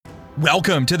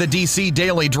Welcome to the DC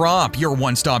Daily Drop, your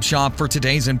one-stop shop for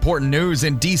today's important news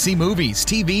in DC movies,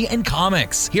 TV, and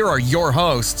comics. Here are your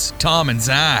hosts, Tom and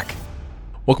Zach.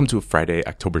 Welcome to a Friday,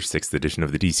 October 6th edition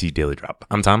of the DC Daily Drop.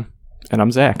 I'm Tom. And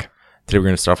I'm Zach. Today we're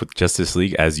going to start off with Justice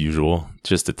League as usual.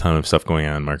 Just a ton of stuff going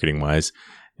on marketing-wise.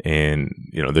 And,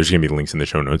 there's going to be links in the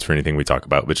show notes for anything we talk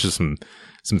about, but just some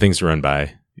things to run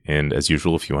by. And as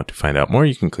usual, if you want to find out more,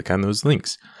 you can click on those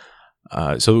links.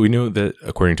 So we know that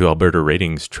according to Alberta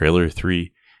ratings, trailer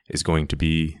 3 is going to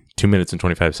be 2 minutes and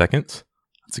 25 seconds.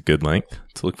 That's a good length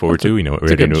to look forward to. We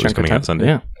already knew it was coming out Sunday.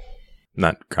 Yeah.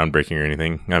 Not groundbreaking or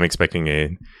anything. I'm expecting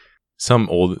probably some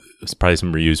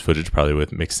reused footage, probably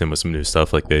mixed in with some new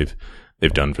stuff like they've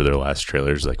done for their last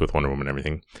trailers, like with Wonder Woman and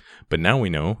everything. But now we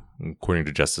know, according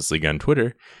to Justice League on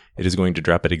Twitter, it is going to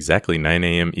drop at exactly 9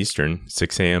 a.m. Eastern,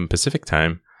 6 a.m. Pacific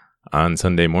time on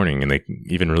Sunday morning. And they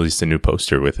even released a new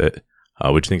poster with it.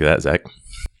 What'd you think of that, Zach?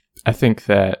 I think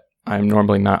that I'm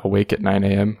normally not awake at 9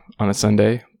 a.m. on a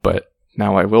Sunday, but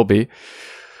now I will be.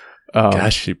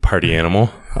 Gosh, you party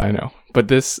animal. I know. But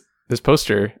this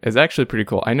poster is actually pretty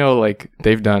cool. I know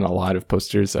they've done a lot of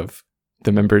posters of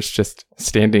the members just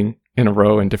standing in a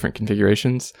row in different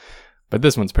configurations, but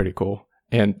this one's pretty cool.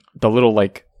 And the little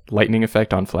lightning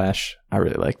effect on Flash, I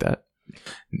really like that.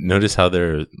 Notice how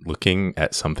they're looking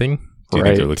at something? Do you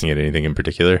think they're looking at anything in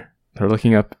particular? They're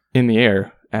looking up in the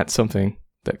air at something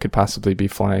that could possibly be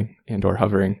flying and or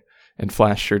hovering, and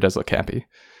Flash sure does look happy.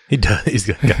 He does. He's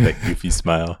got that goofy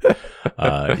smile.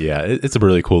 It's a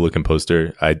really cool looking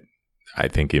poster. I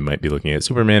think he might be looking at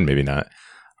Superman, maybe not,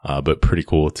 but pretty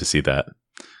cool to see that.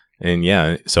 And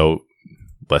yeah, so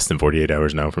less than 48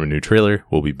 hours now from a new trailer.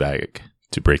 We'll be back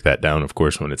to break that down, of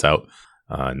course, when it's out,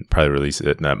 and probably release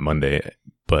it that Monday.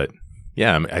 But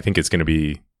yeah, I think it's going to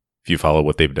be, if you follow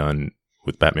what they've done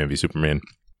with Batman v Superman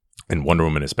and Wonder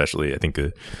Woman especially, I think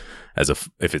if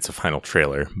it's a final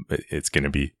trailer, it's going to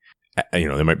be,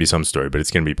 there might be some story, but it's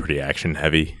going to be pretty action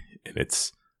heavy. And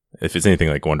if it's anything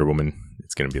like Wonder Woman,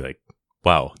 it's going to be like,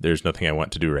 wow, there's nothing I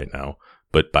want to do right now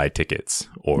but buy tickets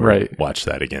or watch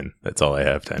that again. That's all I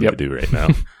have time to do right now.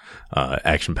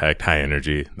 Action-packed, high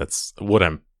energy. That's what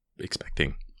I'm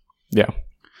expecting. Yeah.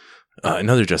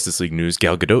 Another Justice League news,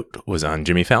 Gal Gadot was on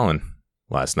Jimmy Fallon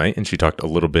last night, and she talked a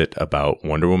little bit about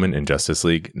Wonder Woman and Justice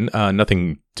League.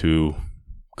 Nothing too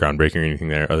groundbreaking or anything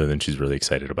there, other than she's really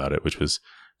excited about it, which was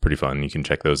pretty fun. You can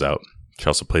check those out. She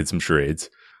also played some charades,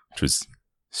 which was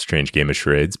a strange game of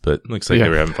charades, but looks like they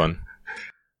were having fun.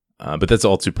 But that's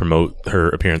all to promote her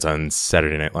appearance on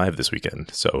Saturday Night Live this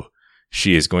weekend. So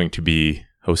she is going to be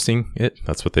hosting it.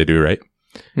 That's what they do, right?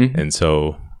 Mm-hmm. And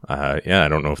so, I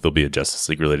don't know if there'll be a Justice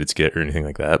League related skit or anything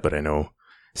like that, but I know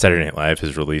Saturday Night Live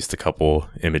has released a couple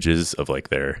images of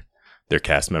their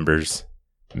cast members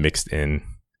mixed in,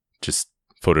 just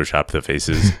photoshopped the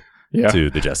faces to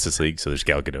the Justice League. So there's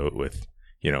Gal Gadot with,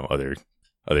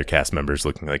 other cast members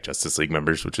looking like Justice League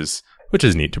members, which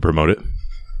is neat to promote it.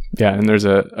 Yeah, and there's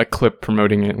a clip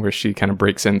promoting it where she kind of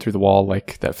breaks in through the wall,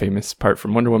 like that famous part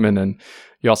from Wonder Woman. And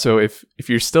you also, if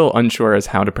you're still unsure as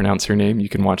how to pronounce her name, you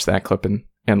can watch that clip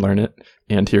and learn it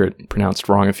and hear it pronounced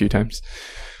wrong a few times.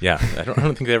 Yeah, I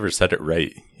don't think they ever said it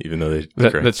right, even though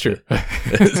that's true.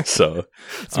 So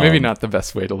it's maybe not the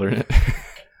best way to learn it.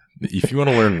 If you want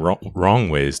to learn wrong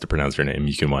ways to pronounce her name,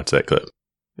 you can watch that clip.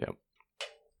 Yeah.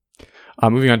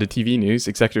 Moving on to TV news,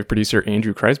 executive producer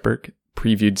Andrew Kreisberg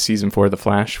previewed season 4 of The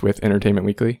Flash with Entertainment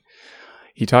Weekly.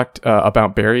 He talked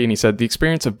about Barry, and he said the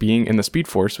experience of being in the Speed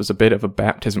Force was a bit of a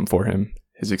baptism for him.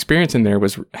 His experience in there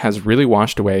has really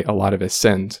washed away a lot of his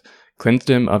sins, cleansed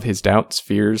him of his doubts,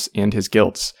 fears, and his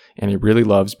guilts, and he really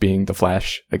loves being the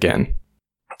Flash again.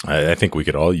 I think we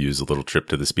could all use a little trip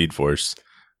to the Speed Force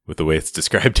with the way it's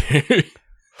described here.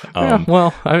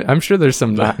 I'm sure there's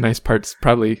some not nice parts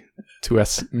probably to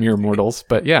us mere mortals,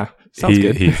 but yeah, sounds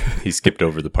good. He skipped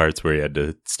over the parts where he had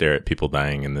to stare at people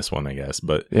dying in this one, I guess.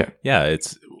 But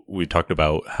we talked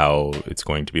about how it's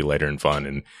going to be lighter and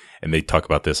fun, and they talk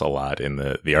about this a lot in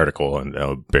the article, and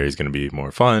Barry's going to be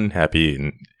more fun, happy,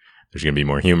 and there's going to be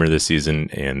more humor this season.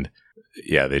 And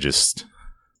yeah,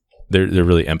 they're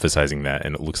really emphasizing that,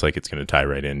 and it looks like it's going to tie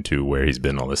right into where he's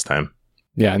been all this time.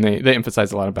 Yeah, and they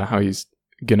emphasize a lot about how he's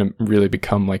going to really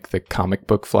become like the comic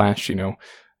book Flash.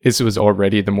 This was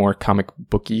already the more comic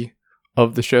booky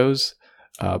of the shows,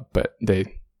 but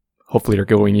they hopefully are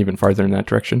going even farther in that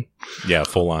direction. Yeah,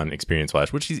 full-on experience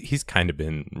Flash, which he's kind of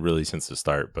been really since the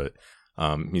start, but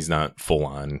he's not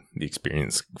full-on the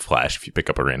experience Flash if you pick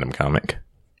up a random comic.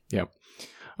 Yep.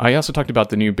 I also talked about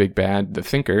the new big bad, the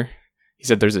Thinker. He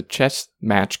said there's a chess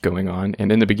match going on,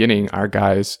 and in the beginning, our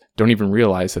guys don't even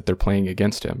realize that they're playing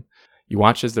against him. You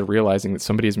watch as they're realizing that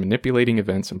somebody is manipulating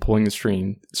events and pulling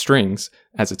the strings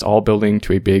as it's all building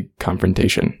to a big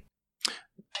confrontation.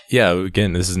 Yeah,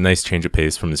 again, this is a nice change of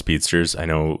pace from the speedsters. I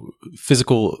know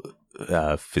physical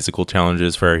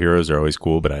challenges for our heroes are always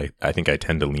cool, but I think I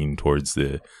tend to lean towards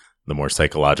the more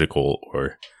psychological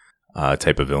or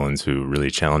type of villains who really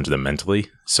challenge them mentally.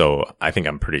 So I think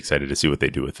I'm pretty excited to see what they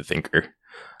do with the Thinker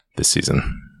this season.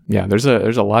 Yeah, there's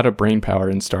a lot of brain power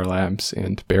in Star Labs,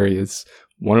 and Barry is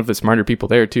one of the smarter people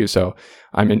there too. So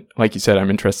like you said, I'm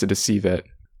interested to see that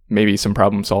maybe some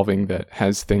problem solving that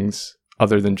has things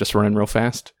other than just running real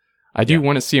fast. I do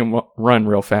want to see him run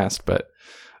real fast, but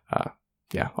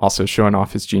also showing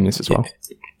off his genius as well.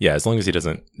 Yeah, as long as he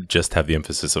doesn't just have the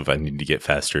emphasis of I need to get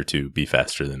faster to be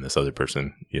faster than this other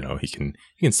person, he can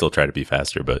still try to be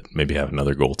faster, but maybe have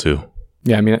another goal too.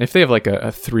 Yeah, I mean, if they have like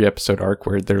a 3-episode arc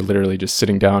where they're literally just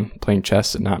sitting down playing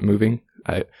chess and not moving,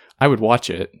 I would watch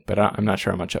it, but I'm not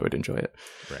sure how much I would enjoy it.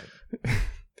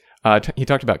 Right. He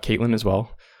talked about Caitlyn as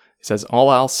well. He says, all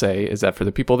I'll say is that for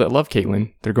the people that love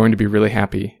Caitlyn, they're going to be really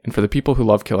happy. And for the people who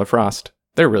love Killer Frost,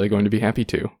 they're really going to be happy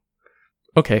too.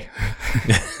 Okay.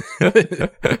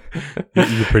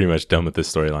 You're pretty much done with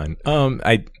this storyline.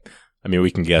 I mean,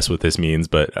 we can guess what this means,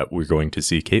 but we're going to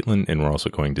see Caitlyn and we're also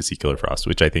going to see Killer Frost,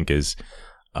 which I think is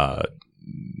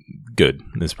good.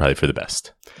 This is probably for the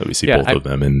best that we see both of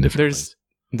them in different ways.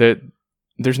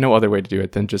 There's no other way to do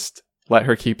it than just let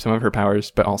her keep some of her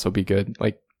powers, but also be good.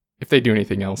 Like, if they do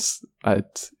anything else,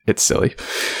 it's silly.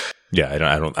 Yeah,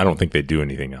 I don't think they do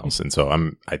anything else, and so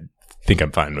I think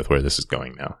I'm fine with where this is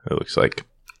going now. It looks like.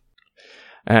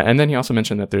 And then he also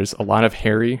mentioned that there's a lot of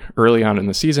Harry early on in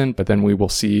the season, but then we will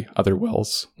see other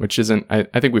Wells, which isn't.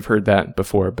 I think we've heard that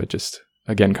before, but just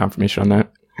again confirmation on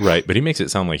that. Right, but he makes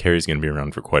it sound like Harry's going to be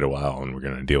around for quite a while, and we're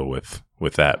going to deal with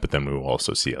that. But then we will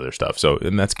also see other stuff. So,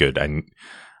 and that's good.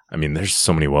 I mean, there's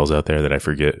so many Wells out there that I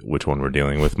forget which one we're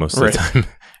dealing with most of the time.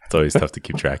 It's always tough to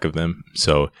keep track of them.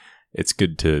 So it's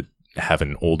good to have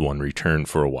an old one return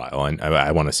for a while. And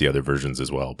I want to see other versions as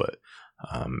well, but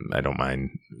I don't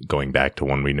mind going back to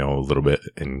one we know a little bit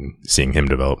and seeing him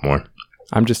develop more.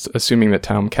 I'm just assuming that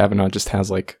Tom Cavanaugh just has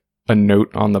like a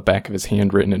note on the back of his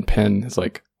hand written in pen. It's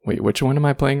like, wait, which one am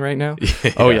I playing right now?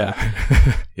 Yeah. Oh,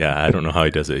 yeah. Yeah, I don't know how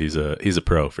he does it. He's a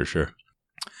pro for sure.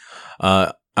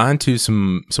 On to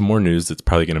some more news that's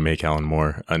probably going to make Alan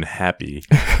more unhappy.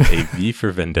 A V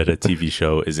for Vendetta TV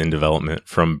show is in development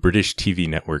from British TV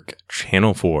network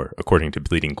Channel 4, according to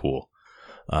Bleeding Cool.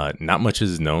 Not much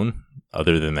is known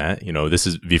other than that. This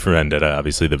is V for Vendetta,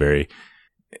 obviously the very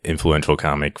influential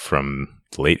comic from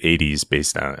the late 80s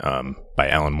based on by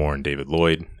Alan Moore and David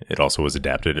Lloyd. It also was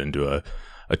adapted into a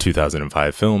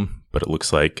 2005 film, but it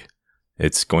looks like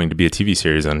it's going to be a TV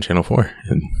series on Channel 4.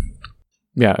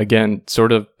 Yeah, again,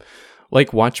 sort of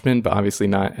like Watchmen, but obviously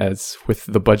not as with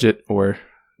the budget or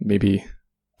maybe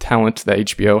talent that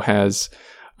HBO has.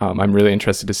 I'm really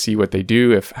interested to see what they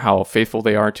do, how faithful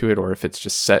they are to it, or if it's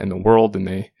just set in the world and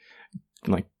they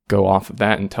like go off of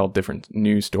that and tell different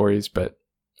news stories. But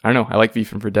I don't know. I like V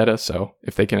for Vendetta, so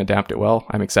if they can adapt it well,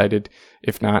 I'm excited.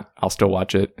 If not, I'll still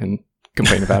watch it and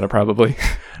complain about it probably.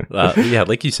 Yeah,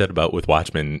 like you said about with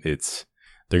Watchmen,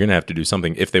 they're going to have to do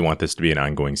something. If they want this to be an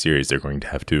ongoing series, they're going to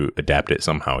have to adapt it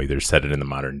somehow, either set it in the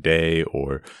modern day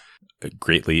or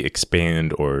greatly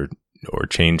expand or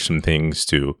change some things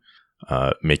to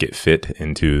make it fit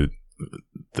into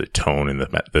the tone and the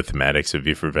thematics of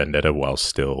V for Vendetta while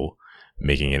still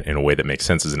making it in a way that makes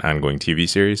sense as an ongoing TV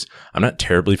series. I'm not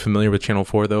terribly familiar with Channel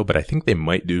 4, though, but I think they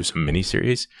might do some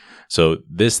miniseries. So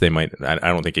this, they might, I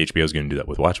don't think HBO is going to do that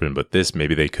with Watchmen, but this,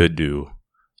 maybe they could do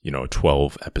a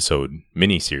 12-episode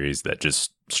miniseries that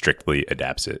just strictly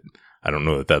adapts it. I don't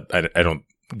know I don't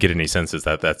get any sense as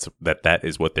that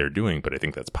is what they're doing, but I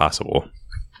think that's possible.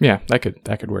 Yeah, that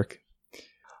could work.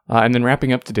 And then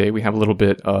wrapping up today, we have a little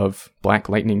bit of Black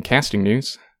Lightning casting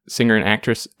news. Singer and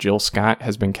actress Jill Scott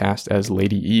has been cast as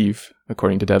Lady Eve,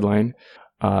 according to Deadline.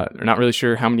 They're not really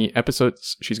sure how many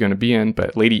episodes she's going to be in,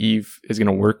 but Lady Eve is going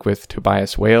to work with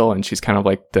Tobias Whale, and she's kind of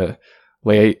like the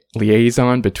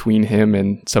liaison between him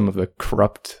and some of the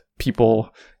corrupt people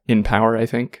in power, I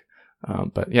think.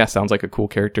 But yeah, sounds like a cool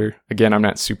character. Again, I'm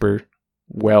not super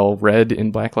well read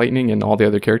in Black Lightning and all the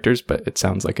other characters, but it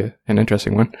sounds like an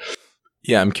interesting one.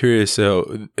 Yeah, I'm curious.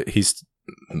 So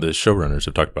the showrunners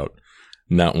have talked about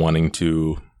not wanting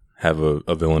to have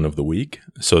a villain of the week.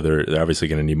 So they're obviously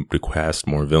going to need to cast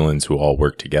more villains who all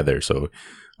work together. So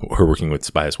her working with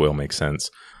Tobias Whale makes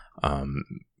sense.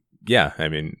 Yeah, I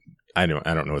mean, I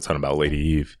don't know a ton about Lady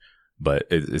Eve, but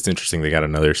it's interesting they got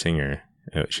another singer.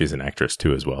 She's an actress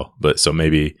too as well. But so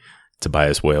maybe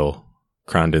Tobias Whale,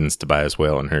 Crondon's Tobias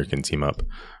Whale and her can team up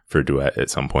for a duet at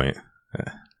some point.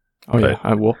 Oh But-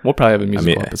 yeah, we'll probably have a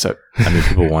musical episode. I mean,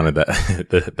 people wanted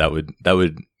that. that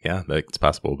would, yeah, that's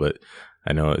possible. But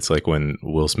I know it's like when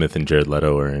Will Smith and Jared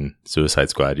Leto are in Suicide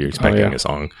Squad, you're expecting a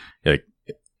song, you're like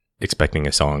expecting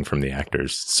a song from the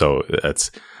actors. So that's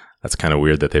kind of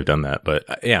weird that they've done that. But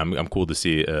yeah, I'm cool to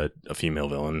see a female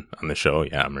villain on the show.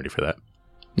 Yeah, I'm ready for that.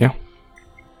 Yeah.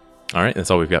 All right, that's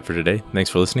all we've got for today. Thanks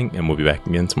for listening, and we'll be back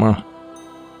again tomorrow.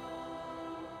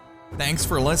 Thanks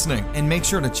for listening, and make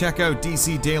sure to check out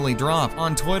DC Daily Drop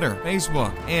on Twitter,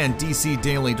 Facebook, and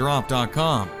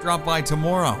DCDailyDrop.com. Drop by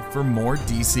tomorrow for more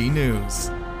DC news.